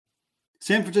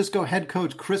San Francisco head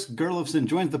coach Chris Gerlufsen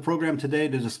joins the program today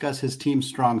to discuss his team's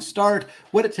strong start,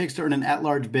 what it takes to earn an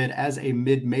at-large bid as a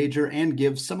mid-major, and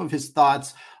give some of his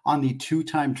thoughts on the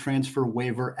two-time transfer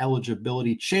waiver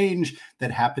eligibility change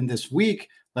that happened this week.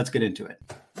 Let's get into it.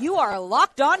 You are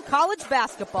Locked On College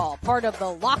Basketball, part of the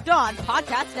Locked On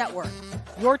Podcast Network.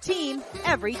 Your team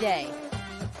every day.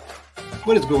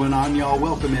 What is going on, y'all?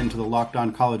 Welcome into the Locked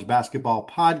On College Basketball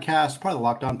Podcast, part of the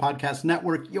Locked On Podcast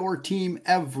Network, your team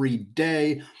every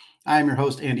day. I'm your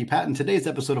host, Andy Patton. Today's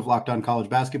episode of Locked On College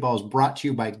Basketball is brought to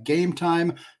you by Game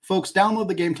Time. Folks, download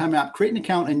the Game Time app, create an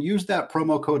account, and use that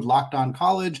promo code Locked On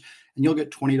College, and you'll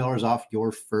get $20 off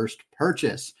your first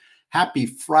purchase. Happy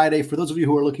Friday. For those of you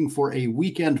who are looking for a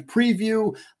weekend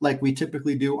preview like we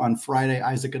typically do on Friday,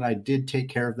 Isaac and I did take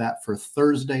care of that for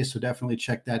Thursday, so definitely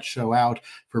check that show out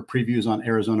for previews on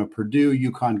Arizona, Purdue,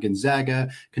 UConn, Gonzaga,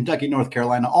 Kentucky, North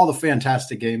Carolina, all the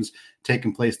fantastic games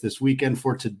taking place this weekend.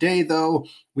 For today, though,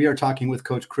 we are talking with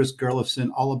Coach Chris Gerlufsen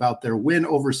all about their win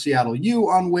over Seattle U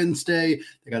on Wednesday.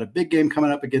 They got a big game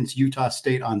coming up against Utah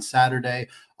State on Saturday.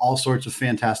 All sorts of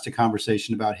fantastic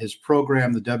conversation about his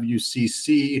program, the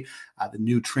WCC, the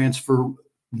new transfer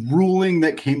ruling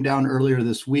that came down earlier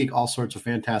this week. All sorts of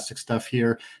fantastic stuff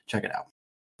here. Check it out.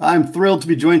 I'm thrilled to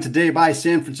be joined today by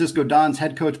San Francisco Dons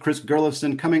head coach Chris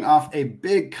Gerlufsen, coming off a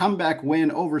big comeback win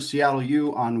over Seattle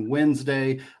U on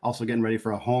Wednesday, also getting ready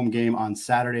for a home game on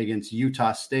Saturday against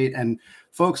Utah State. And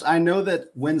folks, I know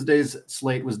that Wednesday's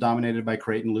slate was dominated by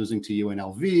Creighton losing to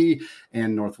UNLV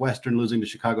and Northwestern losing to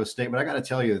Chicago State, but I got to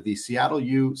tell you, the Seattle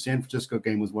U San Francisco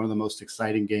game was one of the most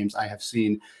exciting games I have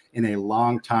seen in a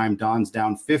long time. Dons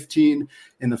down 15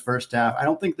 in the first half. I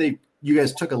don't think you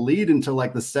guys took a lead until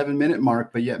like the 7-minute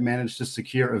mark, but yet managed to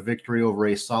secure a victory over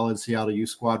a solid Seattle U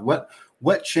squad.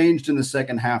 What changed in the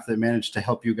second half that managed to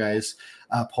help you guys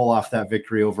pull off that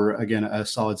victory over, again, a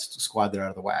solid squad that are out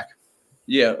of the whack?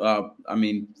 Yeah,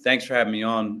 thanks for having me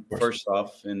on, first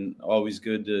off, and always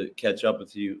good to catch up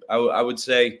with you. I would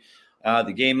say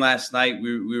the game last night,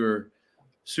 we were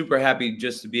super happy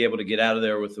just to be able to get out of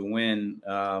there with a win.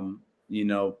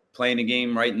 Playing a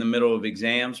game right in the middle of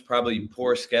exams, probably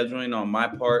poor scheduling on my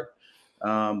part,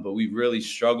 but we really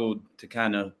struggled to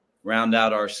kind of round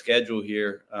out our schedule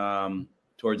here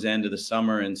towards the end of the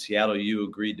summer, and Seattle U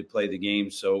agreed to play the game,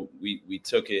 so we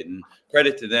took it, and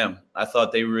credit to them. I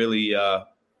thought they really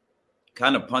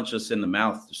kind of punched us in the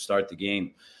mouth to start the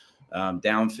game,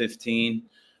 down 15,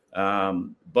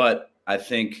 but I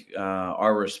think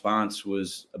our response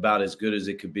was about as good as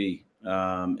it could be.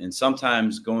 And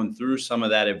sometimes going through some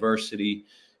of that adversity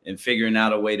and figuring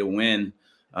out a way to win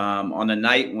on a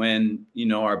night when,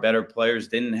 our better players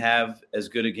didn't have as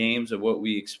good a games of what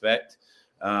we expect.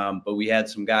 But we had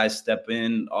some guys step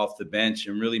in off the bench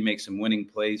and really make some winning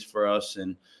plays for us.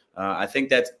 And I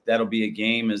think that'll be a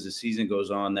game as the season goes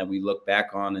on that we look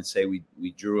back on and say we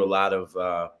drew a lot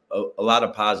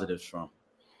of positives from.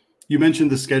 You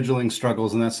mentioned the scheduling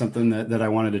struggles, and that's something that I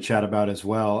wanted to chat about as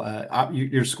well.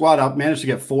 Your squad managed to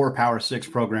get 4 Power 6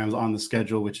 programs on the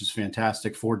schedule, which is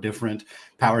fantastic. 4 different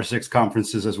Power 6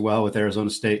 conferences as well, with Arizona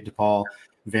State, DePaul,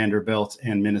 Vanderbilt,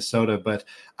 and Minnesota. But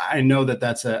I know that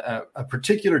that's a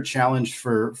particular challenge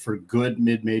for good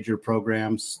mid-major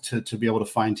programs to be able to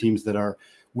find teams that are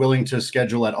willing to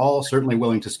schedule at all, certainly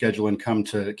willing to schedule and come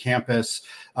to campus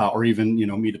or even,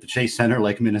 meet at the Chase Center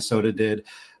like Minnesota did.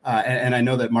 And I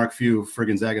know that Mark Few for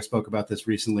Gonzaga spoke about this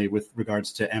recently with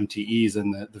regards to MTEs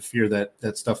and the fear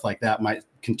that stuff like that might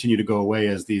continue to go away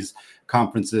as these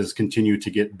conferences continue to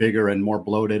get bigger and more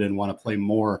bloated and want to play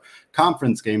more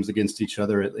conference games against each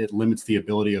other. It limits the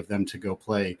ability of them to go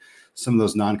play some of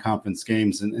those non-conference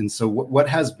games. And so what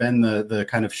has been the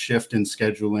kind of shift in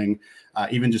scheduling,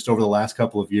 even just over the last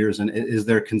couple of years? And is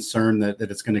there concern that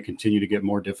it's going to continue to get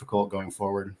more difficult going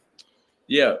forward?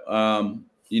 Yeah.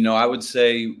 I would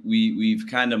say we've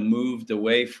kind of moved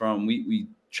away from we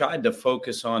tried to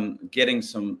focus on getting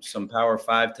some Power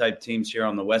 5 type teams here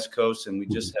on the West Coast, and we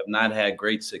just have not had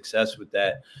great success with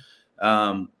that.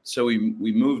 So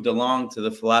we moved along to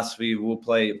the philosophy we'll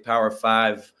play Power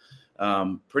 5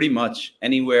 pretty much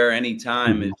anywhere,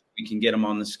 anytime if we can get them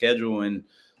on the schedule. And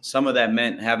some of that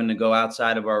meant having to go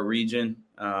outside of our region,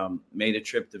 made a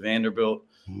trip to Vanderbilt.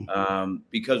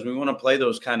 Because we want to play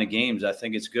those kind of games. I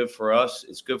think it's good for us.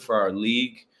 It's good for our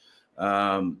league.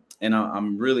 And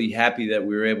I'm really happy that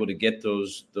we were able to get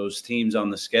those teams on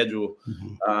the schedule.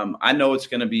 I know it's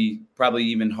going to be probably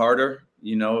even harder,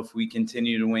 if we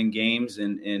continue to win games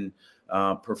and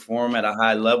perform at a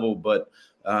high level. But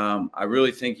I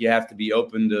really think you have to be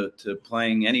open to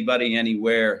playing anybody,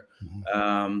 anywhere,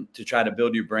 to try to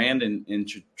build your brand and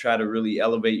to try to really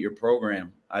elevate your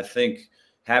program. I think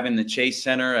having the Chase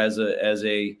Center as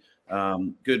a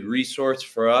good resource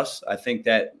for us, I think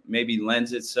that maybe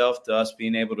lends itself to us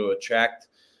being able to attract,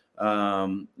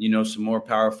 some more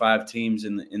Power 5 teams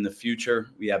in the future.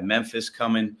 We have Memphis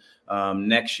coming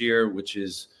next year, which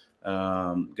is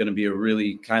going to be a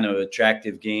really kind of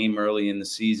attractive game early in the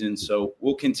season. So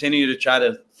we'll continue to try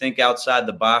to think outside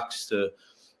the box to,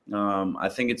 I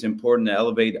think it's important to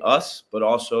elevate us, but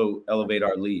also elevate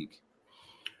our league.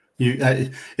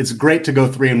 It's great to go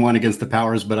 3-1 against the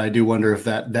Powers, but I do wonder if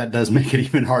that does make it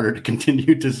even harder to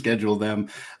continue to schedule them.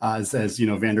 As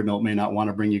Vanderbilt may not want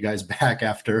to bring you guys back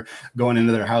after going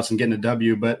into their house and getting a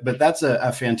W. But that's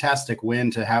a fantastic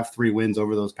win to have 3 wins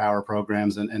over those Power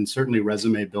programs, and certainly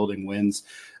resume building wins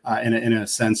in a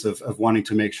sense of wanting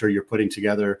to make sure you're putting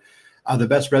together the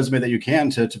best resume that you can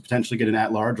to potentially get an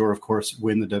at-large, or of course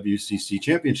win the WCC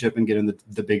championship and get in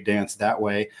the big dance that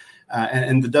way.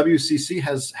 And the WCC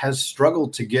has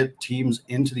struggled to get teams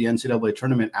into the NCAA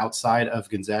tournament outside of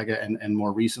Gonzaga and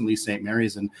more recently St.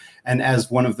 Mary's. And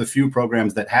as one of the few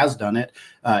programs that has done it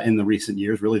in the recent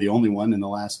years, really the only one in the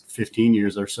last 15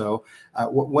 years or so,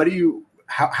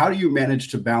 how do you manage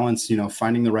to balance,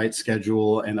 finding the right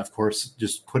schedule and, of course,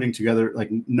 just putting together, like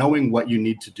knowing what you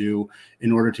need to do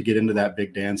in order to get into that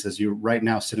big dance as you right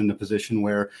now sit in a position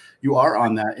where you are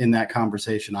in that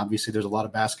conversation? Obviously, there's a lot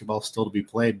of basketball still to be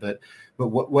played, but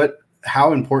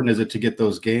how important is it to get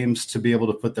those games to be able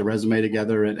to put the resume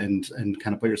together and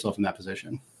kind of put yourself in that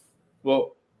position?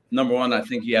 Well, number one, I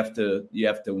think you have to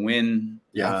win,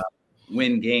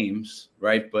 win games,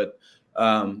 right? But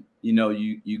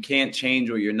you can't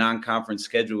change what your non-conference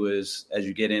schedule is as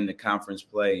you get into conference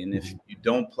play. And if you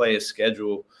don't play a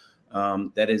schedule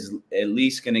that is at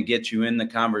least going to get you in the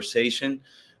conversation,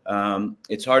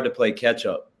 it's hard to play catch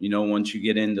up, once you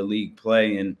get into league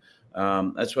play. And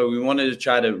that's why we wanted to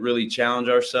try to really challenge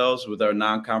ourselves with our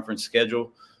non-conference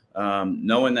schedule,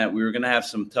 knowing that we were going to have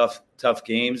some tough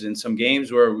games, and some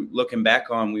games where, looking back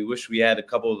on, we wish we had a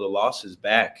couple of the losses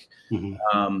back.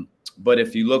 But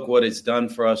if you look what it's done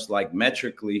for us, like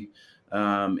metrically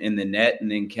in the net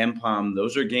and in KenPom,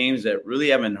 those are games that really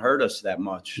haven't hurt us that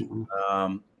much.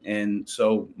 And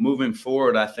so moving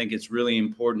forward, I think it's really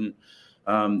important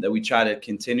that we try to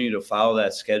continue to follow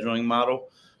that scheduling model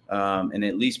and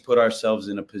at least put ourselves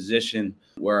in a position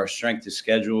where our strength of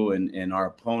schedule and our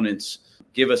opponents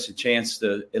give us a chance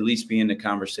to at least be in the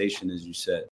conversation, as you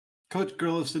said. Coach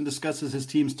Gerlufsen discusses his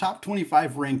team's top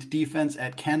 25 ranked defense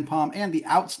at KenPom and the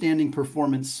outstanding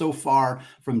performance so far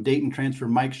from Dayton transfer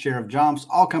Mike Sheriff-Jomps,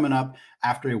 all coming up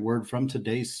after a word from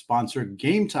today's sponsor,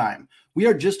 Game Time. We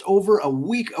are just over a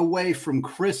week away from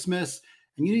Christmas,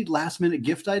 and you need last-minute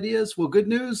gift ideas? Well, good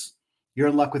news. You're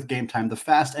in luck with Game Time, the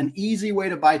fast and easy way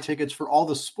to buy tickets for all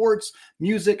the sports,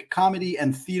 music, comedy,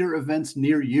 and theater events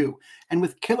near you. And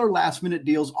with killer last-minute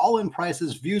deals, all-in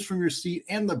prices, views from your seat,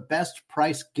 and the best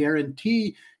price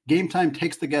guarantee, Game Time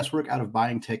takes the guesswork out of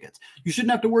buying tickets. You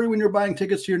shouldn't have to worry when you're buying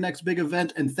tickets to your next big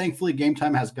event, and thankfully, Game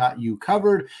Time has got you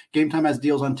covered. Game Time has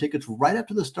deals on tickets right up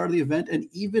to the start of the event, and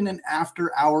even an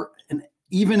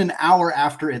hour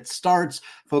after it starts.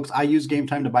 Folks, I use Game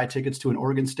Time to buy tickets to an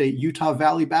Oregon State Utah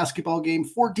Valley basketball game,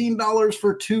 $14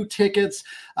 for 2 tickets.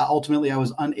 Ultimately, I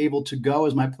was unable to go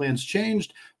as my plans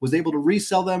changed, was able to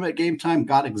resell them at Game Time,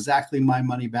 got exactly my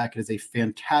money back. It is a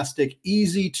fantastic,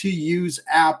 easy to use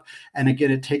app. And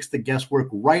again, it takes the guesswork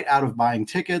right out of buying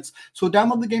tickets. So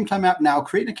download the Game Time app now,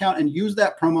 create an account, and use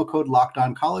that promo code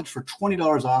LOCKEDONCollege for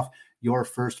 $20 off your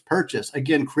first purchase.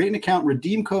 Again, create an account,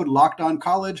 redeem code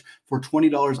LOCKEDONCollege for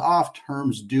 $20 off.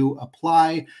 Terms do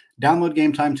apply. Download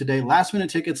Game Time today. Last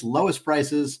minute tickets, lowest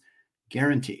prices,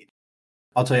 guaranteed.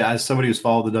 I'll tell you, as somebody who's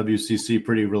followed the WCC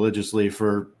pretty religiously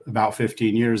for about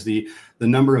 15 years, the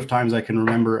number of times I can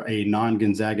remember a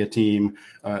non-Gonzaga team,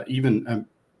 even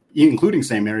including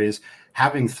St. Mary's,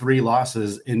 having 3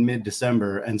 losses in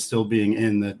mid-December and still being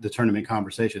in the tournament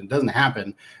conversation. It doesn't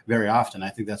happen very often. I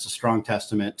think that's a strong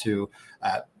testament to,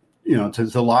 to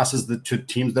the losses to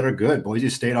teams that are good. Boise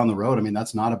State on the road. I mean,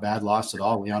 that's not a bad loss at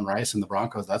all. Leon Rice and the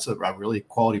Broncos, that's a really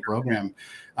quality program.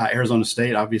 Arizona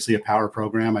State, obviously a power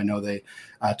program. I know they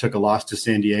took a loss to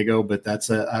San Diego, but that's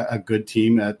a good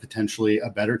team, potentially a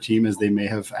better team, as they may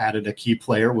have added a key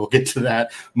player. We'll get to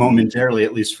that momentarily,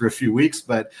 at least for a few weeks.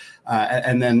 But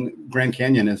and then Grand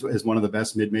Canyon is one of the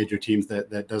best mid-major teams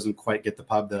that doesn't quite get the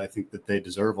pub that I think that they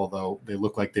deserve, although they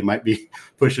look like they might be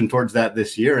pushing towards that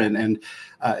this year. And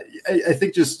I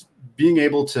think just being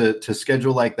able to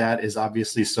schedule like that is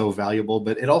obviously so valuable,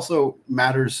 but it also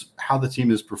matters how the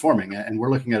team is performing. And we're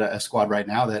looking at a squad right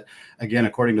now that, again,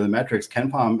 according to the metrics,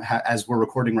 KenPom, as we're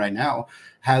recording right now,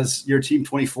 has your team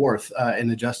 24th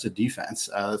in adjusted defense,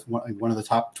 one of the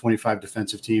top 25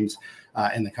 defensive teams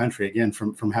in the country. Again,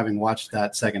 from having watched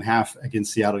that second half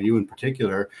against Seattle U in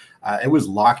particular, it was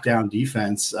lockdown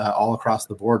defense all across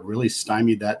the board, really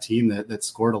stymied that team that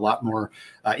scored a lot more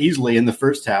easily in the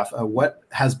first half. What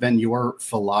has been your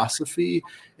philosophy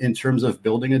in terms of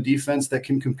building a defense that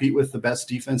can compete with the best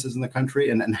defenses in the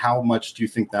country, and how much do you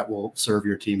think that will serve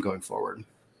your team going forward?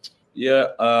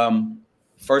 Yeah,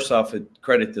 first off,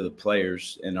 credit to the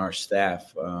players and our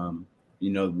staff.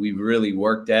 We really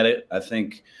worked at it. I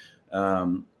think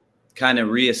kind of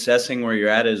reassessing where you're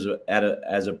at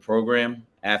as a program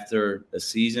after a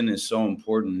season is so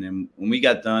important. And when we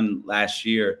got done last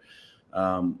year,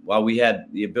 while we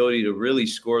had the ability to really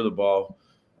score the ball,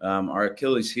 our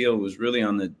Achilles heel was really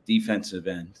on the defensive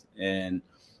end. And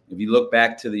if you look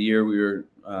back to the year we were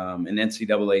an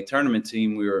NCAA tournament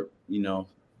team, we were,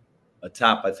 a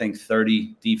top, I think,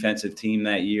 30 defensive team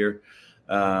that year.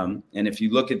 And if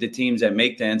you look at the teams that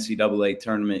make the NCAA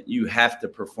tournament, you have to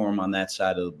perform on that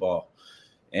side of the ball.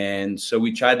 And so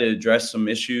we tried to address some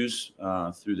issues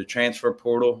through the transfer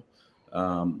portal,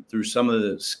 through some of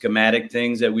the schematic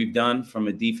things that we've done from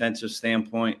a defensive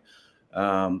standpoint.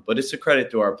 But it's a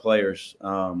credit to our players.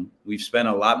 We've spent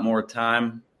a lot more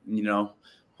time,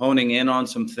 honing in on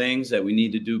some things that we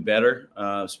need to do better,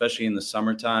 especially in the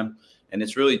summertime. And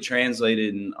it's really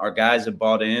translated, and our guys have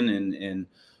bought in, and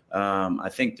I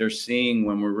think they're seeing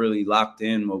when we're really locked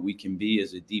in what we can be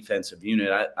as a defensive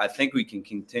unit. I think we can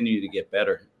continue to get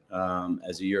better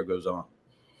as the year goes on.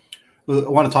 Well, I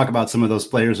want to talk about some of those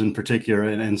players in particular,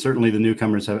 and certainly the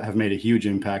newcomers have made a huge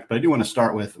impact. But I do want to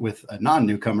start with a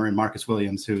non-newcomer in Marcus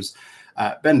Williams, who's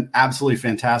been absolutely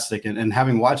fantastic. And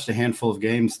having watched a handful of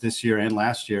games this year and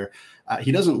last year,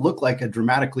 he doesn't look like a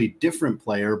dramatically different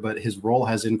player, but his role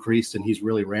has increased, and he's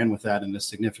really ran with that in a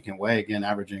significant way. Again,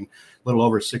 averaging a little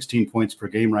over 16 points per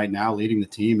game right now, leading the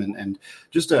team, and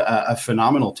just a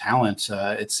phenomenal talent.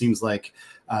 It seems like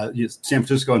San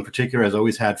Francisco in particular has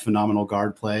always had phenomenal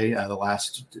guard play the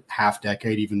last half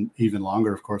decade, even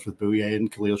longer, of course, with Bouye and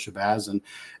Khalil Shabazz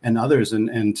and others.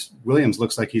 And Williams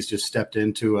looks like he's just stepped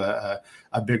into a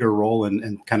bigger role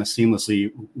and kind of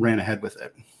seamlessly ran ahead with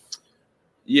it.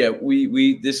 Yeah,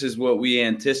 this is what we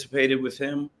anticipated with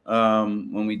him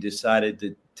when we decided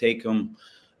to take him,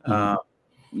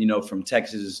 from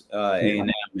Texas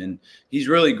A&M, and he's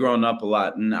really grown up a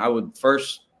lot. And I would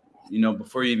first,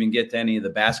 before you even get to any of the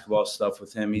basketball stuff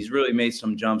with him, he's really made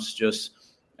some jumps just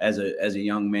as a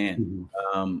young man,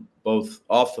 both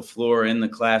off the floor, in the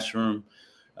classroom.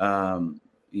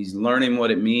 He's learning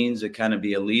what it means to kind of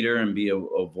be a leader and be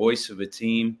a voice of a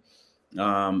team.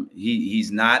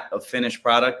 He's not a finished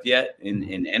product yet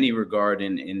in any regard,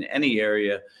 in any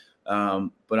area.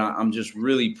 But I'm just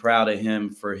really proud of him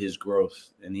for his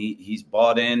growth, and he's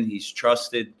bought in, he's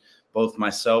trusted both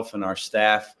myself and our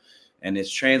staff, and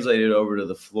it's translated over to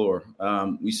the floor.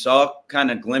 We saw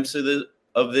kind of glimpses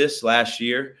of this last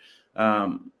year.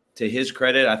 To his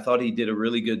credit, I thought he did a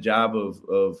really good job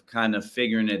of kind of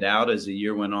figuring it out as the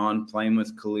year went on, playing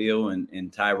with Khalil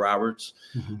and Ty Roberts.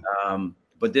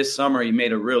 But this summer, he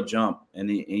made a real jump, and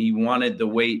he wanted the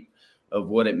weight of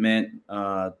what it meant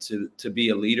to be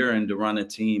a leader and to run a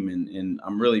team. And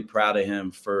I'm really proud of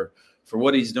him for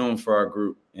what he's doing for our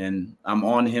group. And I'm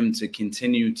on him to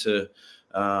continue to,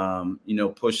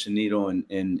 push the needle and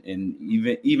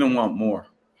even want more.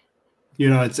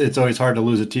 It's always hard to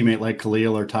lose a teammate like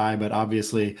Khalil or Ty, but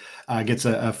obviously gets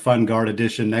a fun guard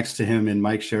addition next to him in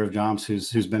Mike Sheriff-Jomps,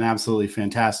 who's been absolutely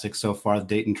fantastic so far. The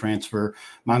Dayton transfer,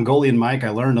 Mongolian Mike. I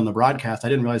learned on the broadcast, I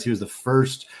didn't realize he was the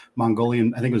first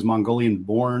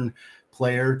Mongolian-born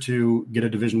player to get a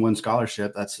Division I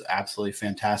scholarship. That's absolutely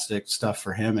fantastic stuff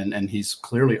for him, and he's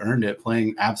clearly earned it,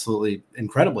 playing absolutely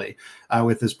incredibly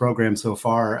with this program so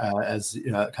far as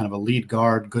kind of a lead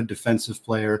guard, good defensive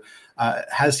player.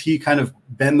 Has he kind of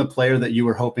been the player that you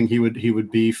were hoping he would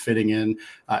be fitting in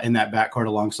that backcourt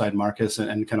alongside Marcus,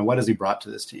 and kind of what has he brought to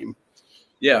this team?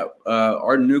 Yeah,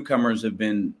 our newcomers have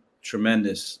been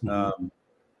tremendous.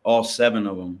 All 7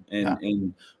 of them,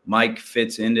 and Mike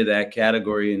fits into that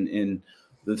category. And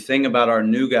the thing about our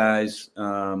new guys,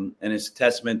 and it's a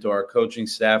testament to our coaching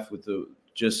staff with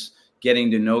just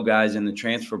getting to know guys in the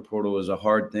transfer portal is a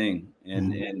hard thing.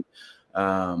 And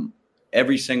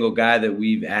every single guy that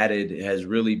we've added has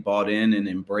really bought in and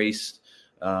embraced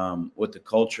what the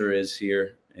culture is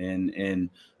here,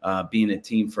 and being a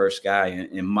team first guy.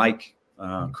 And Mike,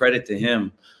 credit to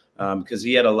him, because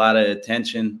he had a lot of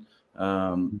attention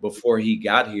before he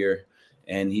got here,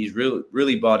 and he's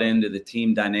really bought into the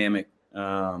team dynamic.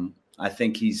 I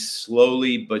think he's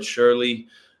slowly but surely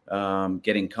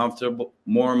getting comfortable,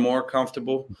 more and more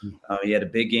comfortable. He had a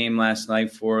big game last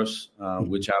night for us,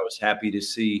 which I was happy to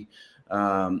see.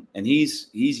 And he's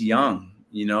young.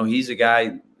 He's a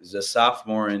guy, he's a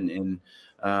sophomore, and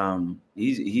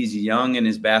he's young in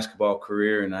his basketball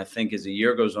career. And I think as the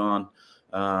year goes on,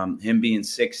 him being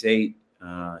 6'8",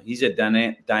 he's a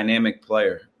dynamic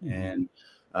player. And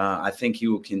I think he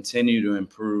will continue to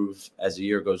improve as the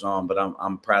year goes on, but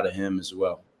I'm proud of him as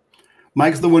well.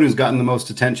 Mike's the one who's gotten the most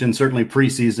attention, certainly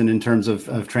preseason in terms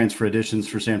of transfer additions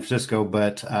for San Francisco.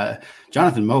 But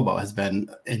Jonathan Mobo has been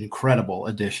an incredible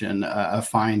addition, a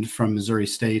find from Missouri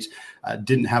State.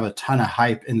 Didn't have a ton of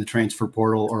hype in the transfer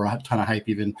portal or a ton of hype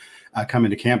even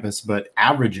coming to campus, but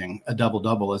averaging a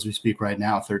double-double as we speak right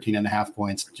now, 13.5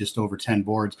 points, just over 10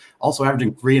 boards. Also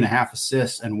averaging 3.5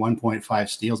 assists and 1.5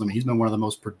 steals. I mean, he's been one of the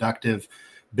most productive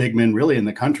big men really in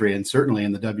the country and certainly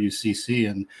in the WCC.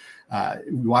 And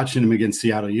watching him against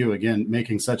Seattle U, again,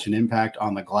 making such an impact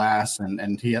on the glass,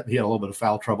 and he had a little bit of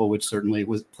foul trouble, which certainly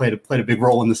played a big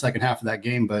role in the second half of that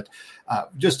game. But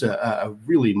just a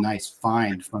really nice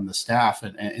find from the staff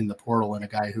and in the portal, and a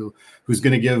guy who's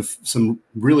going to give some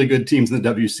really good teams in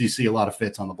the WCC a lot of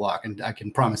fits on the block, and I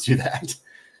can promise you that.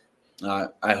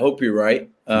 I hope you're right.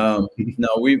 No,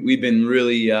 we've been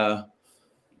really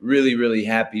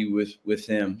happy with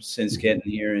him since getting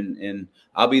here. And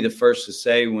I'll be the first to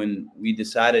say, when we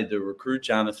decided to recruit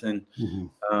Jonathan,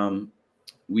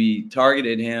 we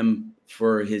targeted him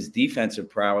for his defensive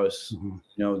prowess.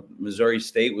 Missouri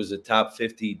State was a top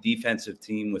 50 defensive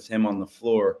team with him on the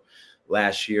floor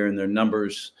last year, and their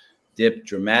numbers dipped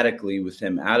dramatically with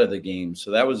him out of the game.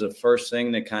 So that was the first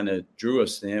thing that kind of drew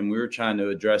us to him. We were trying to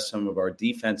address some of our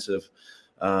defensive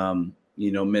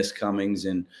miscomings,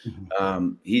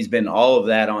 and he's been all of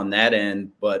that on that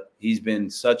end, but he's been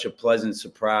such a pleasant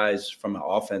surprise from an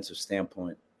offensive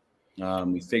standpoint.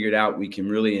 We figured out we can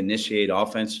really initiate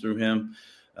offense through him.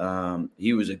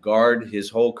 He was a guard his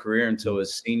whole career until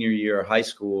his senior year of high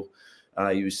school.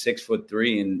 He was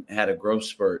 6'3" and had a growth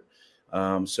spurt.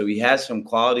 So he has some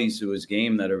qualities to his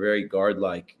game that are very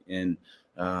guard-like, and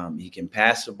he can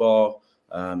pass the ball.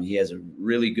 He has a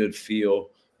really good feel.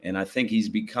 And I think he's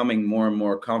becoming more and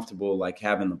more comfortable, like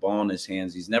having the ball in his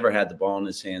hands. He's never had the ball in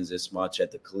his hands this much at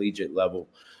the collegiate level.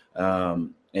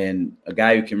 And a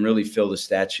guy who can really fill the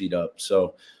stat sheet up.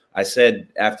 So I said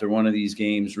after one of these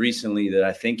games recently that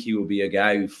I think he will be a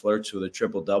guy who flirts with a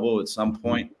triple-double at some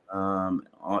point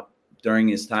during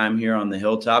his time here on the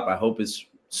Hilltop. I hope it's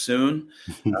soon.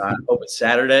 I hope it's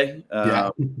Saturday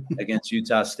against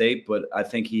Utah State. But I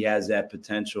think he has that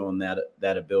potential and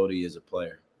that ability as a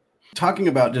player. Talking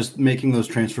about just making those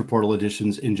transfer portal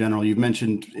additions in general, you've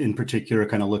mentioned in particular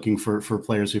kind of looking for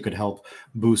players who could help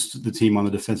boost the team on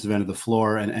the defensive end of the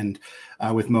floor, and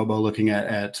with Mobo looking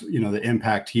at the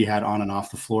impact he had on and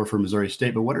off the floor for Missouri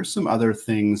State. But what are some other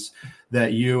things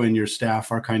that you and your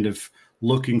staff are kind of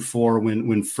looking for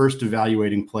when first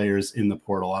evaluating players in the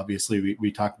portal? Obviously,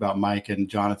 we talked about Mike and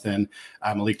Jonathan.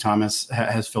 Malik Thomas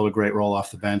has filled a great role off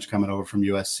the bench coming over from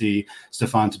USC.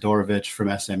 Stefan Todorovic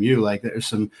from SMU. Like, there's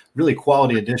some really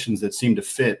quality additions that seem to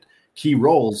fit key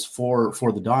roles for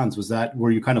the Dons.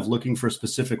 Were you kind of looking for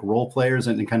specific role players,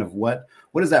 and kind of what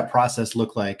does that process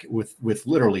look like with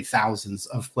literally thousands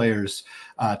of players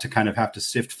to kind of have to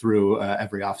sift through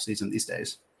every offseason these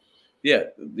days? Yeah,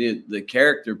 the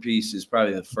character piece is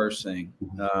probably the first thing.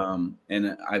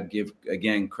 And I give,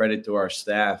 again, credit to our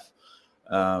staff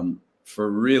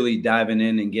for really diving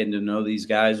in and getting to know these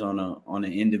guys on an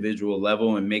individual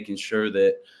level and making sure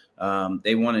that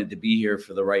they wanted to be here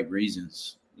for the right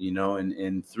reasons,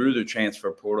 and through the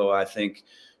transfer portal, I think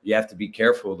you have to be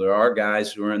careful. There are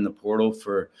guys who are in the portal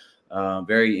for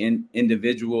very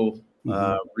individual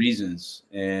reasons.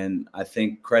 And I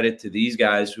think credit to these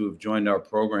guys who have joined our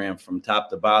program from top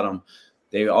to bottom.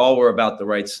 They all were about the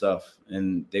right stuff,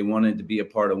 and they wanted to be a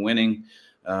part of winning.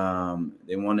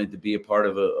 They wanted to be a part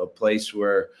of a place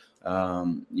where,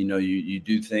 you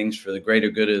do things for the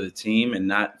greater good of the team and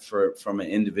not from an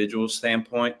individual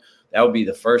standpoint. That would be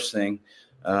the first thing.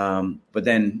 But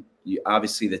then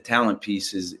obviously the talent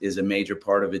piece is a major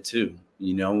part of it too.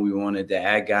 We wanted to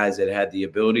add guys that had the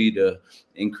ability to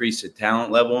increase the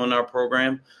talent level in our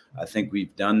program. I think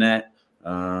we've done that.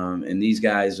 And these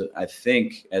guys, I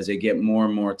think, as they get more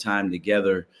and more time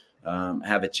together,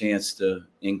 have a chance to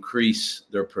increase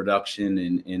their production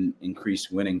and increase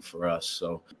winning for us.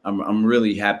 So I'm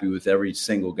really happy with every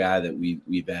single guy that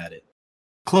we've added.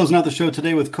 Closing out the show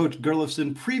today with Coach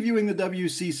Gerlufsen previewing the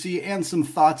WCC and some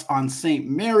thoughts on St.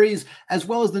 Mary's, as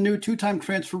well as the new two-time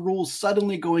transfer rules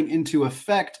suddenly going into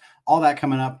effect. All that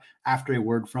coming up after a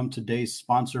word from today's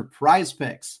sponsor, Prize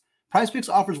Picks. PrizePicks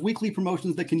offers weekly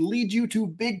promotions that can lead you to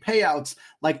big payouts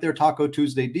like their Taco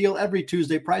Tuesday deal. Every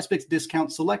Tuesday, PrizePicks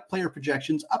discounts select player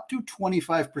projections up to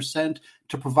 25%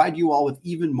 to provide you all with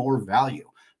even more value.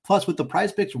 Plus, with the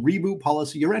PrizePicks reboot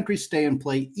policy, your entries stay in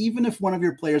play even if one of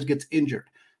your players gets injured.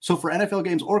 So for NFL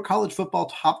games or college football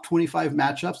top 25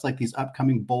 matchups like these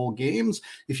upcoming bowl games,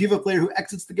 if you have a player who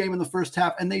exits the game in the first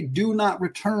half and they do not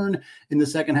return in the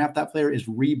second half, that player is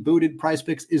rebooted.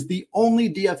 PrizePicks is the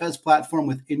only DFS platform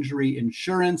with injury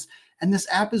insurance. And this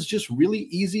app is just really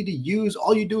easy to use.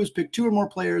 All you do is pick 2 or more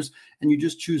players, and you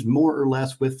just choose more or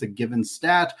less with the given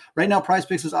stat. Right now,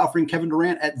 PrizePicks is offering Kevin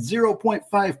Durant at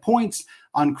 0.5 points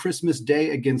on Christmas Day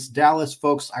against Dallas.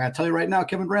 Folks, I got to tell you right now,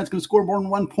 Kevin Durant's going to score more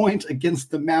than 1 point against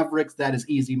the Mavericks. That is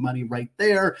easy money right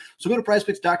there. So go to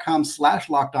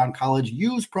prizepicks.com/lockedoncollege.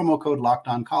 Use promo code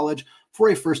LockedOnCollege for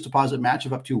a first deposit match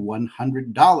of up to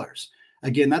 $100.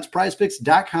 Again, that's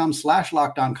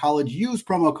prizepicks.com/lockedoncollege. Use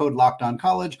promo code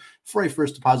LockedOnCollege for a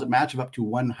first deposit match of up to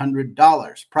 $100.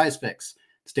 PrizePicks,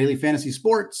 it's daily fantasy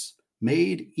sports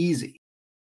made easy.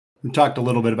 We talked a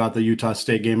little bit about the Utah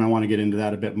State game. I want to get into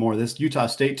that a bit more. This Utah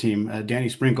State team, Danny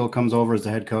Sprinkle comes over as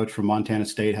the head coach from Montana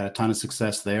State, had a ton of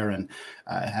success there, and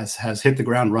has hit the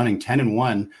ground running.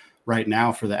 10-1 right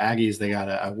now for the Aggies. They got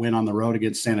a win on the road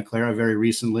against Santa Clara very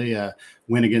recently, a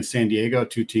win against San Diego,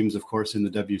 2 teams, of course, in the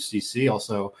WCC.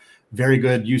 Also, very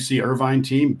good UC Irvine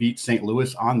team beat St.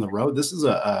 Louis on the road. This is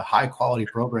a high-quality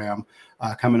program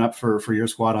coming up for your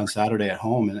squad on Saturday at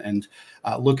home. And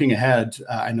looking ahead,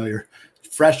 I know you're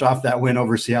fresh off that win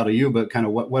over Seattle U, but kind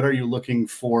of what are you looking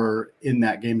for in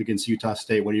that game against Utah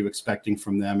State? What are you expecting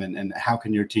from them, and how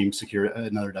can your team secure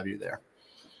another W there?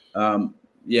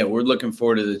 Yeah, we're looking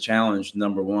forward to the challenge,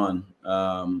 number one.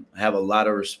 I have a lot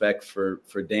of respect for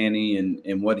Danny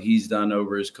and what he's done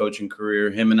over his coaching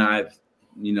career. Him and I have,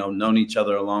 known each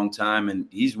other a long time, and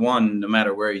he's won no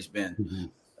matter where he's been.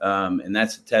 Mm-hmm. And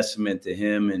that's a testament to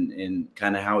him and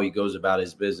kind of how he goes about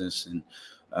his business. And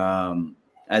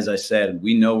as I said,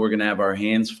 we know we're going to have our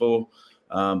hands full,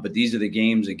 but these are the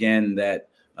games, again, that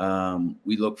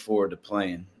we look forward to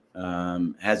playing.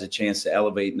 Has a chance to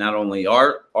elevate not only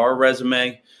our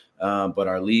resume, but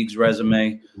our league's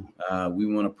resume.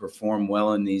 We want to perform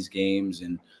well in these games,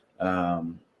 and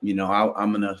I'm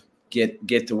going to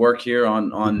get to work here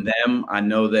on them. I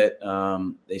know that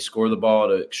they score the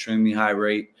ball at an extremely high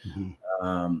rate.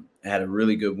 Mm-hmm. Had a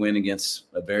really good win against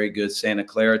a very good Santa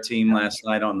Clara team last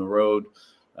night on the road.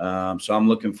 So I'm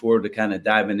looking forward to kind of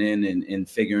diving in and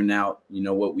figuring out,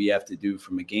 what we have to do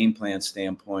from a game plan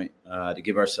standpoint to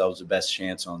give ourselves the best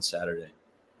chance on Saturday.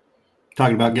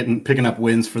 Talking about picking up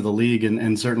wins for the league,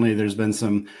 and certainly there's been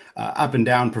some up and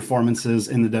down performances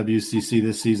in the WCC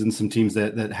this season. Some teams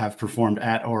that have performed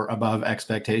at or above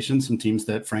expectations, some teams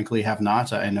that frankly have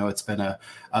not. I know it's been a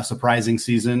surprising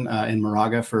season in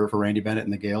Moraga for Randy Bennett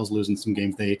and the Gales, losing some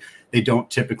games they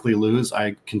don't typically lose.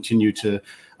 I continue to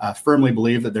firmly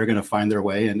believe that they're going to find their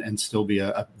way and still be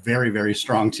a very, very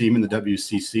strong team in the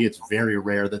WCC. It's very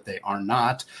rare that they are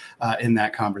not in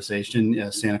that conversation.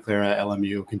 Santa Clara,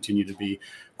 LMU continue to be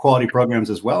quality programs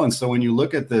as well. And so when you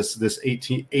look at this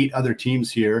 8 other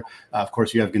teams here, of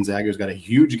course, you have Gonzaga, who's got a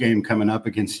huge game coming up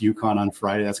against UConn on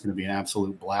Friday. That's going to be an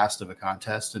absolute blast of a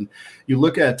contest. And you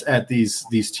look at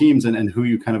these teams and who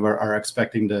you kind of are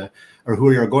expecting to, or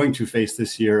who you're going to face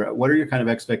this year. What are your kind of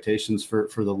expectations for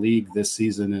the league this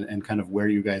season, and kind of where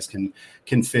you guys can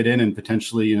fit in and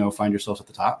potentially, find yourselves at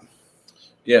the top?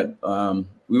 Yeah.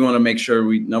 We want to make sure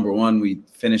we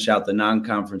finish out the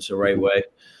non-conference the right way.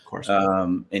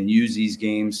 And use these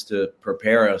games to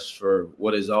prepare us for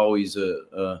what is always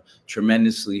a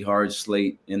tremendously hard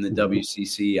slate in the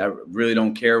WCC. I really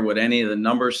don't care what any of the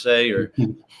numbers say, or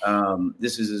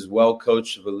this is as well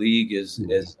coached of a league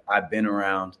as I've been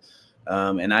around.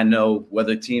 And I know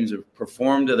whether teams have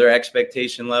performed to their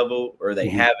expectation level or they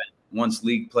haven't. Once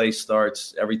league play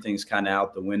starts, everything's kind of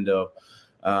out the window.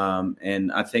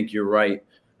 And I think you're right.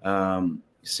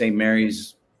 St.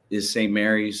 Mary's is St.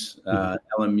 Mary's,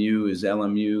 LMU is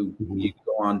LMU. You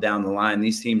go on down the line.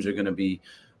 These teams are going to be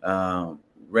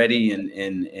ready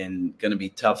and going to be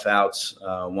tough outs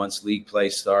once league play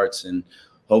starts. And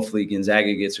hopefully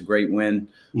Gonzaga gets a great win,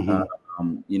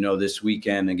 this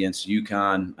weekend against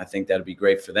UConn. I think that'd be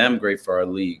great for them, great for our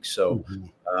league. So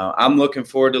I'm looking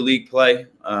forward to league play.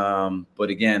 But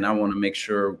again, I want to make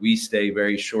sure we stay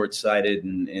very short-sighted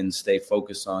and stay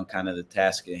focused on kind of the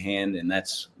task at hand. And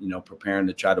that's, preparing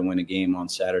to try to win a game on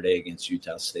Saturday against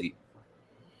Utah State.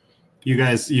 You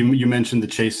guys, you mentioned the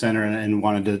Chase Center and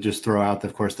wanted to just throw out,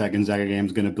 of course, that Gonzaga game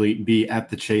is going to be at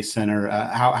the Chase Center.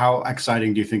 How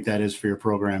exciting do you think that is for your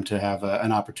program to have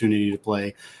an opportunity to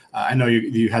play? I know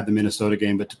you had the Minnesota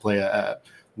game, but to play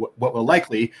what will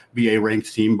likely be a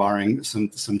ranked team, barring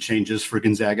some changes for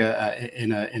Gonzaga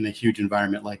in a huge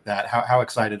environment like that. How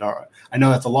excited are? I know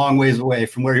that's a long ways away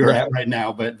from where you're at right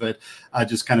now, but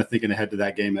just kind of thinking ahead to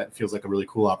that game, that feels like a really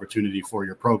cool opportunity for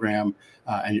your program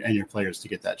and your players to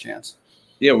get that chance.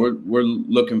 Yeah, we're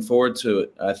looking forward to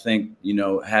it. I think,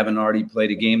 having already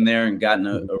played a game there and gotten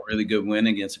a really good win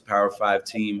against a Power 5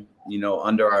 team,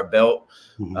 under our belt,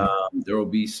 there will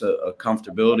be a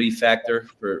comfortability factor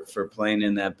for playing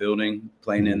in that building,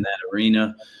 playing in that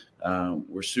arena.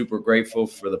 We're super grateful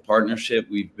for the partnership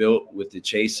we've built with the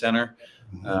Chase Center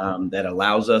that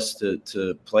allows us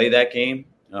to play that game.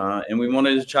 And we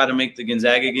wanted to try to make the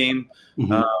Gonzaga game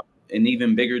an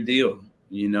even bigger deal,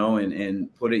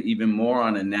 and put it even more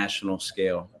on a national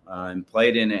scale and play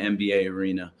it in an NBA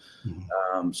arena.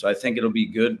 So I think it'll be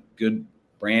good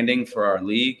branding for our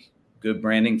league, good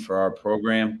branding for our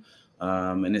program.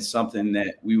 And it's something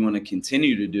that we want to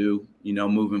continue to do,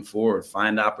 moving forward,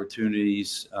 find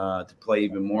opportunities to play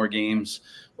even more games.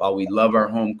 While we love our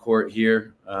home court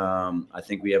here, I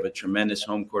think we have a tremendous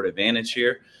home court advantage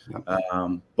here.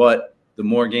 But the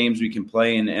more games we can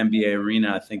play in the NBA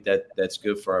arena, I think that's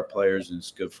good for our players and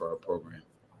it's good for our program.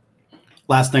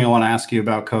 Last thing I want to ask you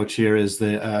about, Coach, here is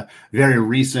the very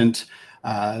recent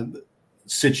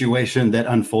situation that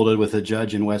unfolded with a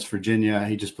judge in West Virginia.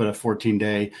 He just put a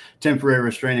 14-day temporary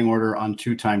restraining order on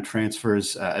two-time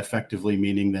transfers, effectively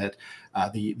meaning that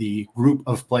the group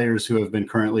of players who have been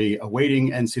currently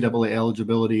awaiting NCAA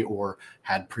eligibility or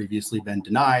had previously been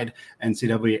denied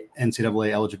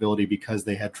NCAA eligibility because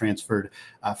they had transferred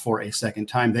for a second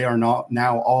time. They are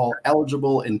now all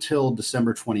eligible until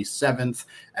December 27th.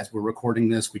 As we're recording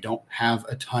this, we don't have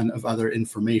a ton of other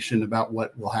information about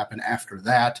what will happen after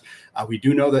that. We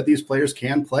do know that these players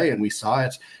can play, and we saw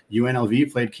it.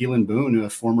 UNLV played Keelan Boone, a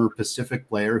former Pacific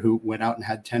player who went out and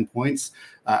had 10 points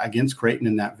against Creighton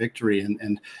in that victory.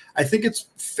 And I think it's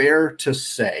fair to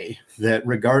say that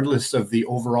regardless of the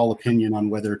overall opinion on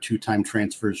whether two-time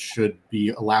transfers should be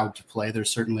allowed to play,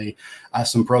 there's certainly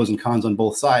some pros and cons on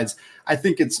both sides. I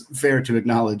think it's fair to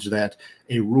acknowledge that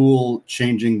a rule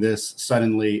changing this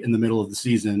suddenly in the middle of the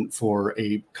season for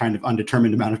a kind of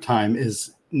undetermined amount of time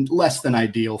is less than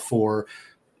ideal for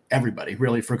everybody,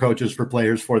 really, for coaches, for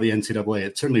players, for the NCAA.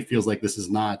 It certainly feels like this is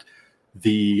not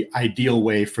the ideal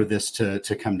way for this to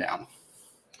come down.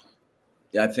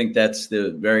 Yeah, I think that's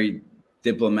the very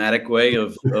diplomatic way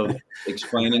of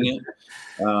explaining it.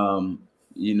 I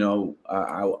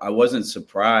wasn't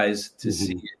surprised to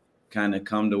see it kind of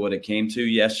come to what it came to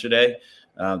yesterday.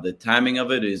 The timing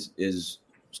of it is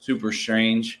super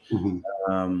strange.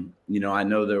 I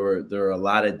know there were a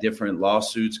lot of different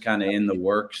lawsuits kind of in the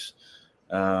works.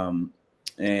 I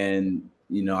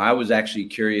was actually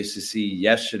curious to see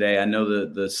yesterday. I know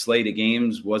the slate of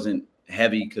games wasn't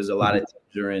heavy because a lot of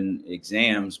teams are in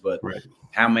exams, but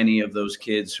how many of those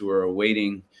kids who are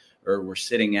awaiting or were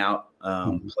sitting out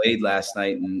played last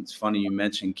night? And it's funny you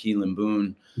mentioned Keelan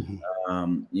Boone,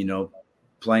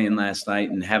 playing last night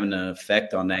and having an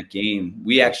effect on that game.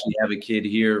 We actually have a kid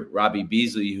here, Robbie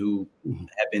Beasley, who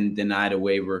had been denied a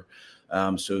waiver.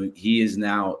 So he is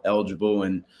now eligible.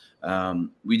 And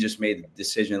we just made the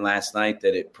decision last night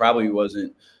that it probably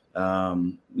wasn't,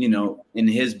 in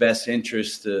his best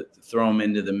interest to throw him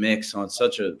into the mix on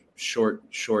such a short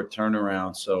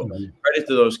turnaround. So credit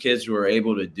to those kids who are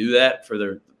able to do that for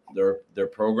their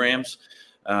programs.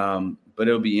 But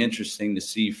it'll be interesting to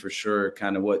see for sure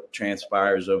kind of what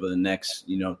transpires over the next,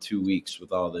 2 weeks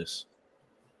with all this.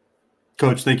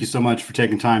 Coach, thank you so much for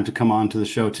taking time to come on to the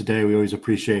show today. We always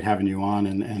appreciate having you on.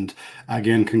 And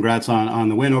again, congrats on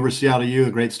the win over Seattle U,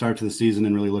 a great start to the season,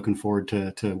 and really looking forward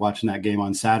to watching that game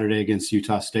on Saturday against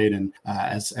Utah State. And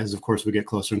as of course, we get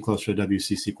closer and closer to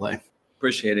WCC play.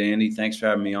 Appreciate it, Andy. Thanks for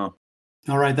having me on.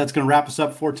 All right, that's going to wrap us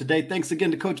up for today. Thanks again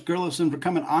to Coach Gerlufsen for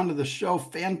coming onto the show.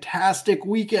 Fantastic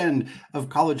weekend of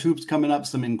college hoops coming up.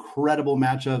 Some incredible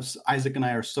matchups. Isaac and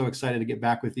I are so excited to get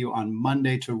back with you on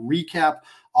Monday to recap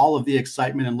all of the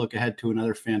excitement and look ahead to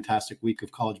another fantastic week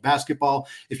of college basketball.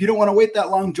 If you don't want to wait that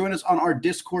long, join us on our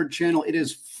Discord channel. It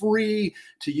is free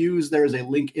to use. There is a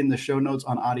link in the show notes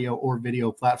on audio or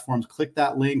video platforms. Click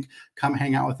that link. Come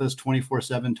hang out with us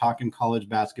 24/7, talking college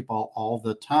basketball all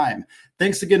the time.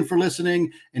 Thanks again for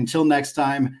listening. Until next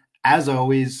time, as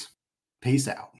always, peace out.